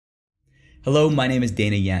Hello, my name is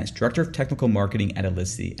Dana Yanch, Director of Technical Marketing at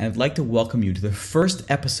Elisity, and I'd like to welcome you to the first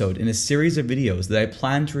episode in a series of videos that I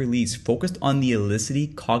plan to release focused on the Elisity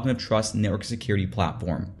Cognitive Trust Network Security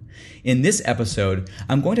Platform. In this episode,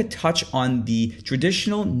 I'm going to touch on the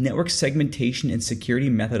traditional network segmentation and security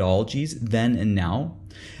methodologies then and now,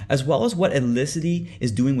 as well as what Elisity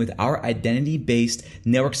is doing with our identity-based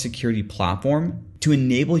network security platform to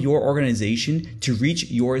enable your organization to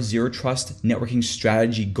reach your zero trust networking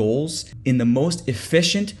strategy goals in the most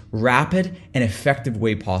efficient, rapid, and effective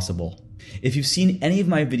way possible. If you've seen any of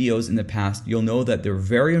my videos in the past, you'll know that they're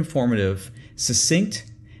very informative, succinct,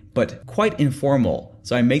 but quite informal.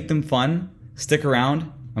 So I make them fun. Stick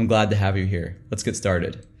around. I'm glad to have you here. Let's get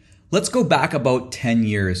started. Let's go back about 10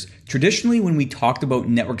 years. Traditionally, when we talked about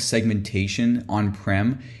network segmentation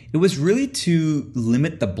on-prem, it was really to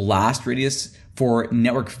limit the blast radius for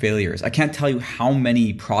network failures. I can't tell you how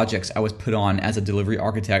many projects I was put on as a delivery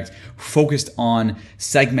architect focused on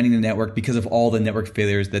segmenting the network because of all the network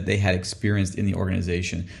failures that they had experienced in the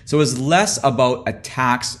organization. So it was less about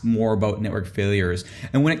attacks, more about network failures.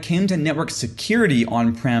 And when it came to network security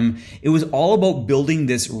on-prem, it was all about building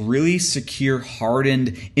this really secure,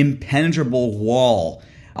 hardened, impenetrable wall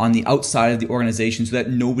on the outside of the organization so that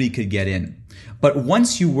nobody could get in. But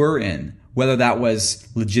once you were in, whether that was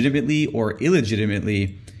legitimately or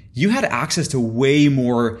illegitimately, you had access to way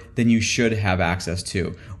more than you should have access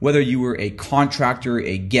to. Whether you were a contractor,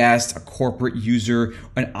 a guest, a corporate user,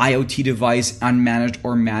 an IoT device, unmanaged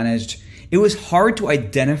or managed, it was hard to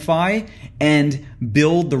identify and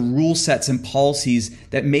build the rule sets and policies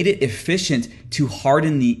that made it efficient to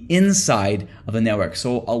harden the inside of the network.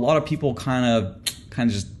 So a lot of people kind of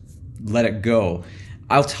just let it go.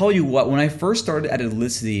 I'll tell you what, when I first started at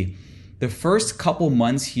Elisity, the first couple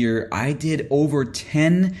months here, I did over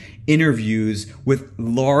 10 interviews with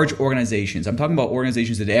large organizations. I'm talking about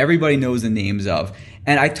organizations that everybody knows the names of.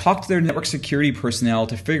 And I talked to their network security personnel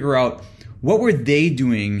to figure out what were they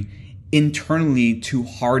doing internally to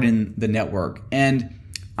harden the network. And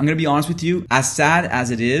I'm gonna be honest with you, as sad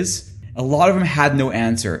as it is, a lot of them had no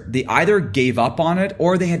answer. They either gave up on it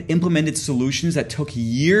or they had implemented solutions that took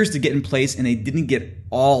years to get in place and they didn't get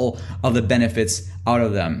all of the benefits out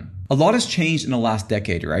of them. A lot has changed in the last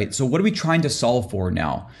decade, right? So what are we trying to solve for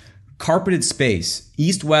now? Carpeted space,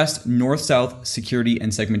 east-west, north-south security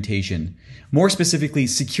and segmentation. More specifically,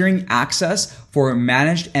 securing access for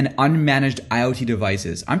managed and unmanaged IoT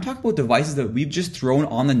devices. I'm talking about devices that we've just thrown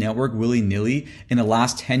on the network willy-nilly in the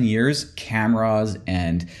last 10 years, cameras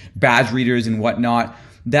and badge readers and whatnot,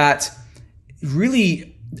 that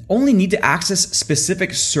really only need to access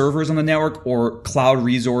specific servers on the network or cloud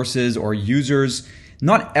resources or users.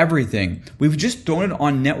 Not everything. We've just thrown it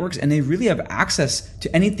on networks and they really have access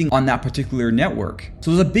to anything on that particular network. So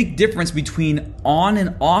there's a big difference between on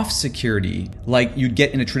and off security, like you'd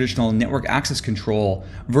get in a traditional network access control,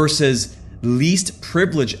 versus least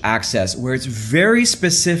privilege access, where it's very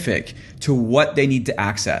specific to what they need to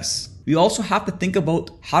access. We also have to think about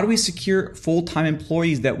how do we secure full-time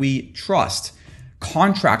employees that we trust,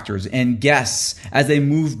 contractors and guests as they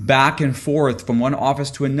move back and forth from one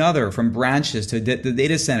office to another, from branches to the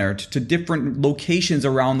data center to different locations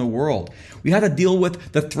around the world. We have to deal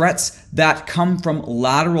with the threats that come from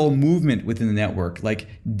lateral movement within the network, like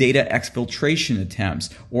data exfiltration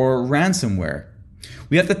attempts or ransomware.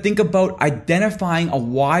 We have to think about identifying a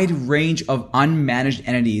wide range of unmanaged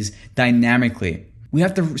entities dynamically. We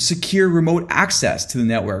have to secure remote access to the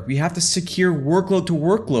network. We have to secure workload to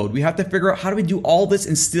workload. We have to figure out how do we do all this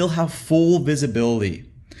and still have full visibility.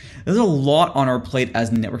 There's a lot on our plate as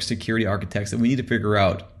network security architects that we need to figure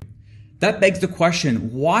out. That begs the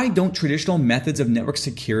question, why don't traditional methods of network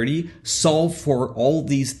security solve for all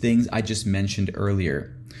these things I just mentioned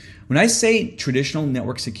earlier? When I say traditional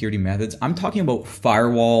network security methods, I'm talking about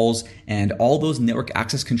firewalls and all those network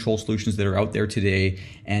access control solutions that are out there today,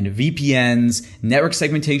 and VPNs, network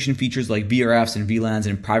segmentation features like VRFs and VLANs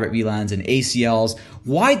and private VLANs and ACLs.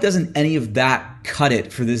 Why doesn't any of that cut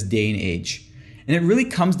it for this day and age? And it really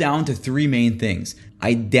comes down to three main things: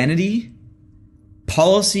 identity,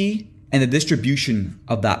 policy, and the distribution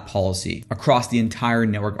of that policy across the entire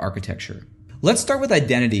network architecture. Let's start with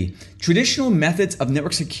identity. Traditional methods of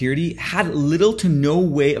network security had little to no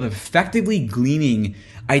way of effectively gleaning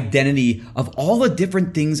identity of all the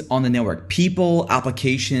different things on the network. People,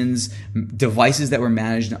 applications, devices that were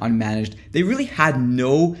managed and unmanaged. They really had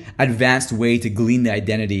no advanced way to glean the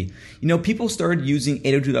identity. You know, people started using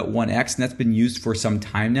 802.1x, and that's been used for some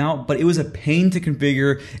time now, but it was a pain to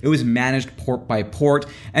configure. It was managed port by port,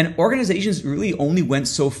 and organizations really only went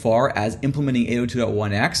so far as implementing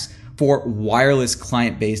 802.1x for wireless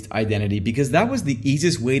client-based identity because that was the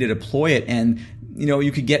easiest way to deploy it, and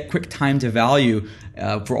you could get quick time to value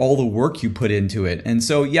for all the work you put into it. And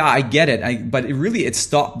so, yeah, I get it, but it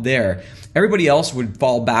stopped there. Everybody else would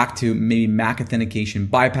fall back to maybe MAC authentication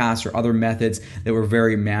bypass or other methods that were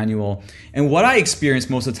very manual. And what I experienced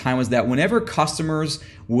most of the time was that whenever customers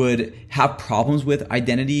would have problems with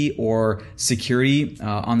identity or security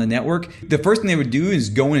on the network, the first thing they would do is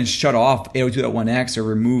go in and shut off 802.1x or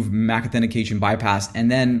remove MAC authentication bypass and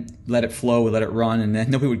then let it flow, let it run, and then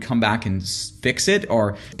nobody would come back and fix it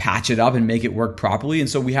or patch it up and make it work properly. And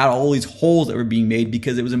so we had all these holes that were being made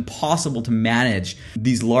because it was impossible to manage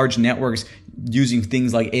these large networks using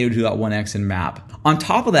things like 802.1x and MAP. On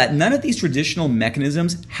top of that, none of these traditional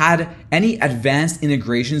mechanisms had any advanced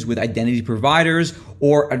integrations with identity providers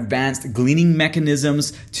or advanced gleaning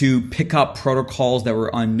mechanisms to pick up protocols that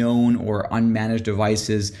were unknown or unmanaged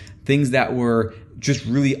devices, things that were just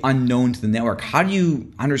really unknown to the network. How do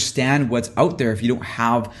you understand what's out there if you don't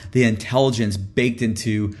have the intelligence baked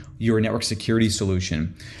into your network security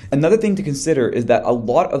solution? Another thing to consider is that a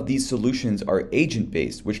lot of these solutions are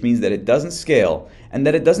agent-based, which means that it doesn't scale and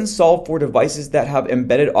that it doesn't solve for devices that have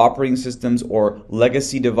embedded operating systems or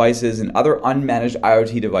legacy devices and other unmanaged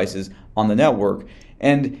IoT devices on the network.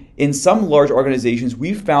 And in some large organizations,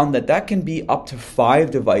 we've found that that can be up to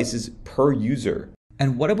 5 devices per user.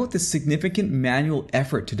 And what about the significant manual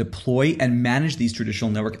effort to deploy and manage these traditional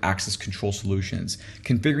network access control solutions?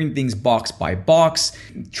 Configuring things box by box,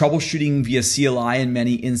 troubleshooting via CLI in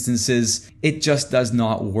many instances, it just does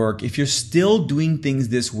not work. If you're still doing things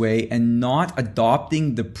this way and not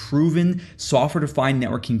adopting the proven software-defined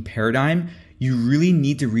networking paradigm, you really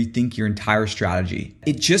need to rethink your entire strategy.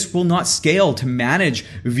 It just will not scale to manage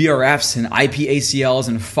VRFs and IP ACLs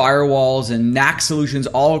and firewalls and NAC solutions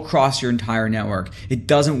all across your entire network. It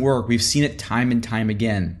doesn't work. We've seen it time and time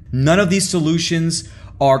again. None of these solutions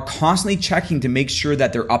are constantly checking to make sure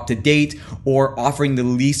that they're up to date or offering the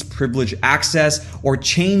least privileged access or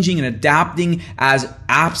changing and adapting as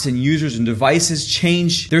apps and users and devices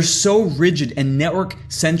change. They're so rigid and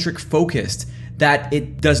network-centric focused that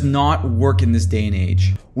it does not work in this day and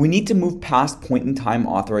age. We need to move past point-in-time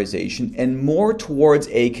authorization and more towards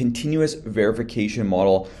a continuous verification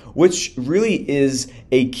model, which really is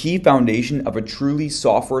a key foundation of a truly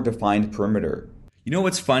software-defined perimeter. You know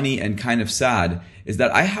what's funny and kind of sad is that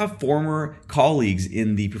I have former colleagues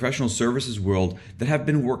in the professional services world that have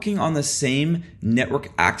been working on the same network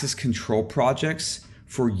access control projects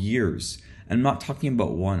for years. I'm not talking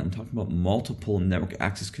about one, I'm talking about multiple network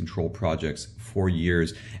access control projects for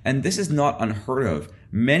years. And this is not unheard of.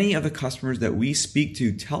 Many of the customers that we speak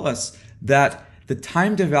to tell us that the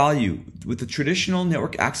time to value with the traditional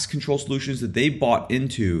network access control solutions that they bought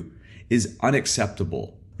into is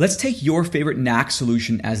unacceptable. Let's take your favorite NAC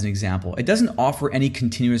solution as an example. It doesn't offer any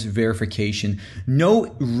continuous verification,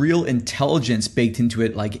 no real intelligence baked into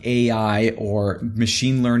it like AI or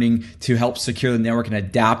machine learning to help secure the network and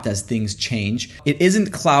adapt as things change. It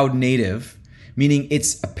isn't cloud native, meaning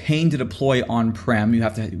it's a pain to deploy on-prem. You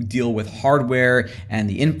have to deal with hardware and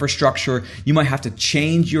the infrastructure. You might have to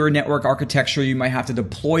change your network architecture. You might have to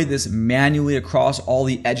deploy this manually across all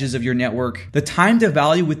the edges of your network. The time to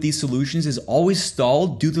value with these solutions is always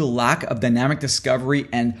stalled due to the lack of dynamic discovery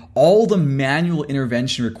and all the manual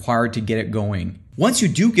intervention required to get it going. Once you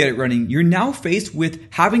do get it running, you're now faced with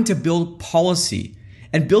having to build policy.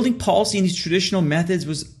 And building policy in these traditional methods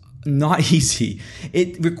was not easy.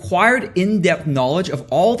 It required in-depth knowledge of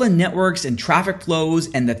all the networks and traffic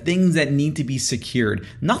flows and the things that need to be secured.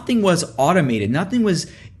 Nothing was automated. Nothing was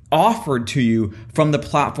offered to you from the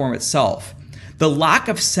platform itself. The lack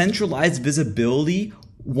of centralized visibility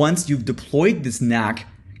once you've deployed this NAC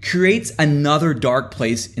creates another dark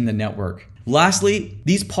place in the network. Lastly,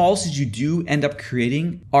 these policies you do end up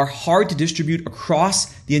creating are hard to distribute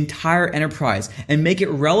across the entire enterprise and make it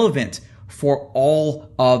relevant for all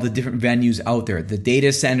of the different venues out there, the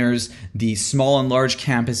data centers, the small and large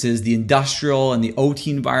campuses, the industrial and the OT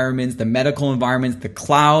environments, the medical environments, the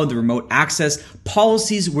cloud, the remote access.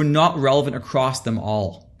 Policies were not relevant across them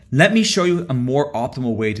all. Let me show you a more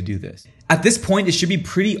optimal way to do this. At this point, it should be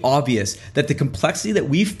pretty obvious that the complexity that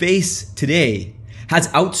we face today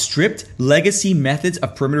has outstripped legacy methods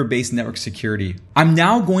of perimeter-based network security. I'm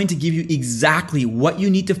now going to give you exactly what you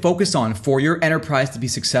need to focus on for your enterprise to be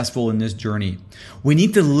successful in this journey. We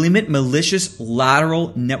need to limit malicious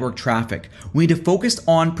lateral network traffic. We need to focus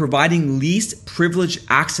on providing least privileged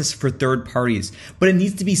access for third parties, but it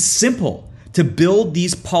needs to be simple to build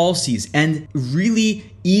these policies and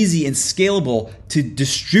really easy and scalable to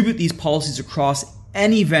distribute these policies across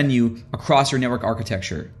any venue across your network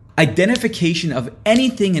architecture. Identification of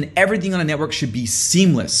anything and everything on a network should be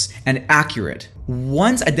seamless and accurate.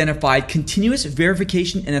 Once identified, continuous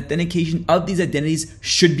verification and authentication of these identities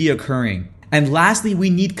should be occurring. And lastly, we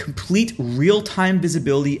need complete real-time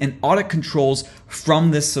visibility and audit controls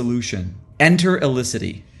from this solution. Enter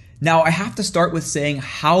Elisity. Now, I have to start with saying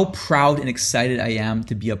how proud and excited I am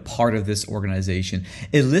to be a part of this organization.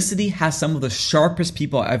 Elisity has some of the sharpest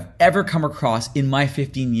people I've ever come across in my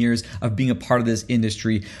 15 years of being a part of this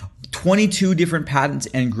industry. 22 different patents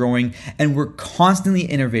and growing, and we're constantly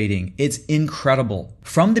innovating. It's incredible.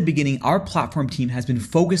 From the beginning, our platform team has been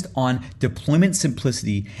focused on deployment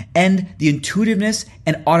simplicity and the intuitiveness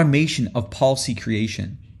and automation of policy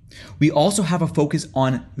creation. We also have a focus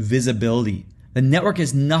on visibility. The network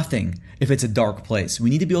is nothing if it's a dark place. We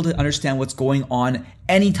need to be able to understand what's going on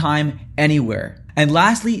anytime, anywhere. And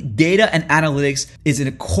lastly, data and analytics is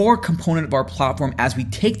a core component of our platform as we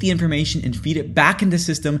take the information and feed it back into the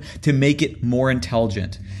system to make it more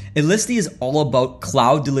intelligent. Elisity is all about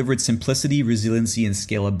cloud-delivered simplicity, resiliency, and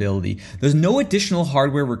scalability. There's no additional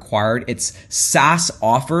hardware required. It's SaaS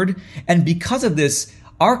offered. And because of this,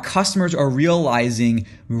 our customers are realizing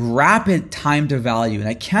rapid time to value, and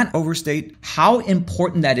I can't overstate how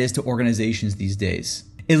important that is to organizations these days.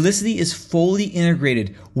 Elisity is fully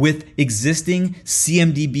integrated with existing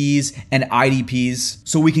CMDBs and IDPs,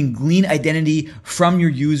 so we can glean identity from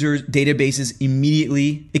your users' databases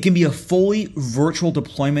immediately. It can be a fully virtual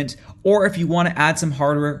deployment, or if you want to add some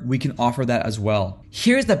hardware, we can offer that as well.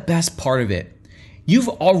 Here's the best part of it. You've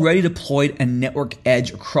already deployed a network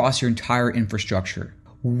edge across your entire infrastructure.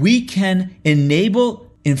 We can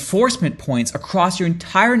enable enforcement points across your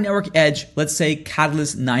entire network edge, let's say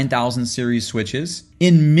Catalyst 9000 series switches,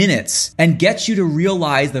 in minutes, and get you to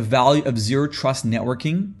realize the value of zero trust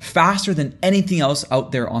networking faster than anything else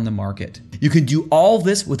out there on the market. You can do all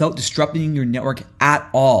this without disrupting your network at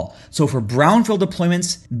all. So for brownfield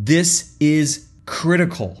deployments, this is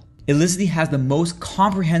critical. Elisity has the most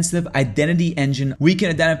comprehensive identity engine. We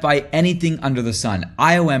can identify anything under the sun: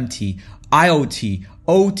 IOMT, IoT,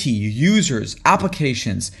 OT, users,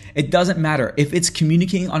 applications. It doesn't matter. If it's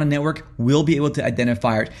communicating on a network, we'll be able to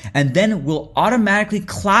identify it. And then we'll automatically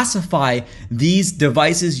classify these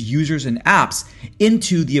devices, users, and apps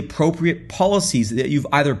into the appropriate policies that you've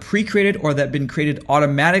either pre-created or that have been created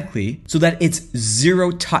automatically so that it's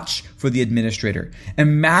zero touch for the administrator.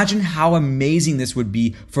 Imagine how amazing this would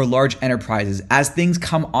be for large enterprises. As things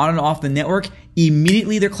come on and off the network,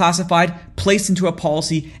 immediately they're classified, placed into a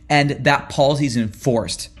policy, and that policy is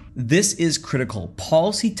enforced. This is critical.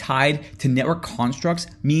 Policy tied to network constructs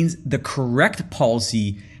means the correct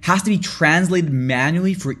policy has to be translated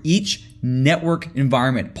manually for each network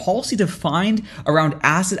environment. Policy defined around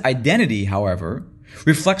asset identity, however,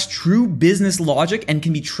 reflects true business logic and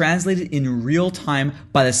can be translated in real time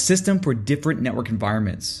by the system for different network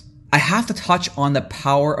environments. I have to touch on the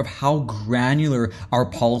power of how granular our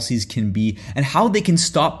policies can be and how they can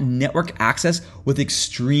stop network access with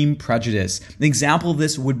extreme prejudice. An example of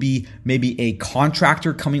this would be maybe a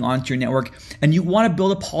contractor coming onto your network and you want to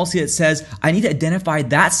build a policy that says, I need to identify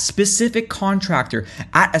that specific contractor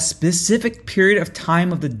at a specific period of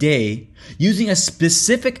time of the day using a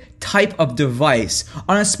specific type of device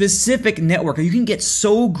on a specific network. You can get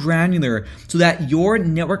so granular so that your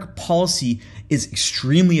network policy is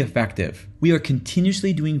extremely effective. We are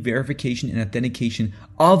continuously doing verification and authentication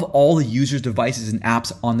of all the users' devices and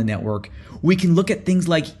apps on the network. We can look at things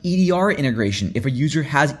like EDR integration, if a user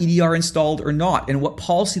has EDR installed or not, and what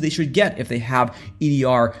policy they should get if they have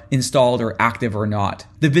EDR installed or active or not.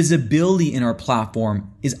 The visibility in our platform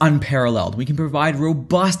is unparalleled. We can provide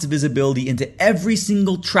robust visibility into every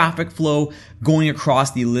single traffic flow going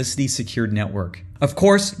across the Elisity secured network. Of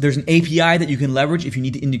course, there's an API that you can leverage if you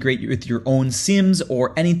need to integrate with your own SIMs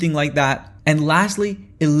or anything like that. And lastly,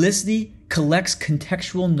 Elisity collects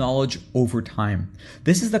contextual knowledge over time.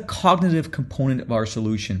 This is the cognitive component of our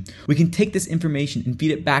solution. We can take this information and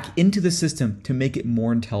feed it back into the system to make it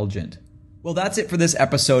more intelligent. Well, that's it for this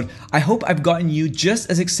episode. I hope I've gotten you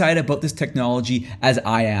just as excited about this technology as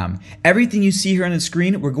I am. Everything you see here on the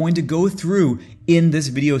screen, we're going to go through in this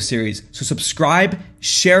video series. So subscribe,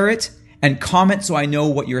 share it, and comment so I know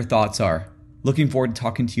what your thoughts are. Looking forward to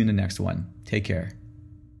talking to you in the next one. Take care.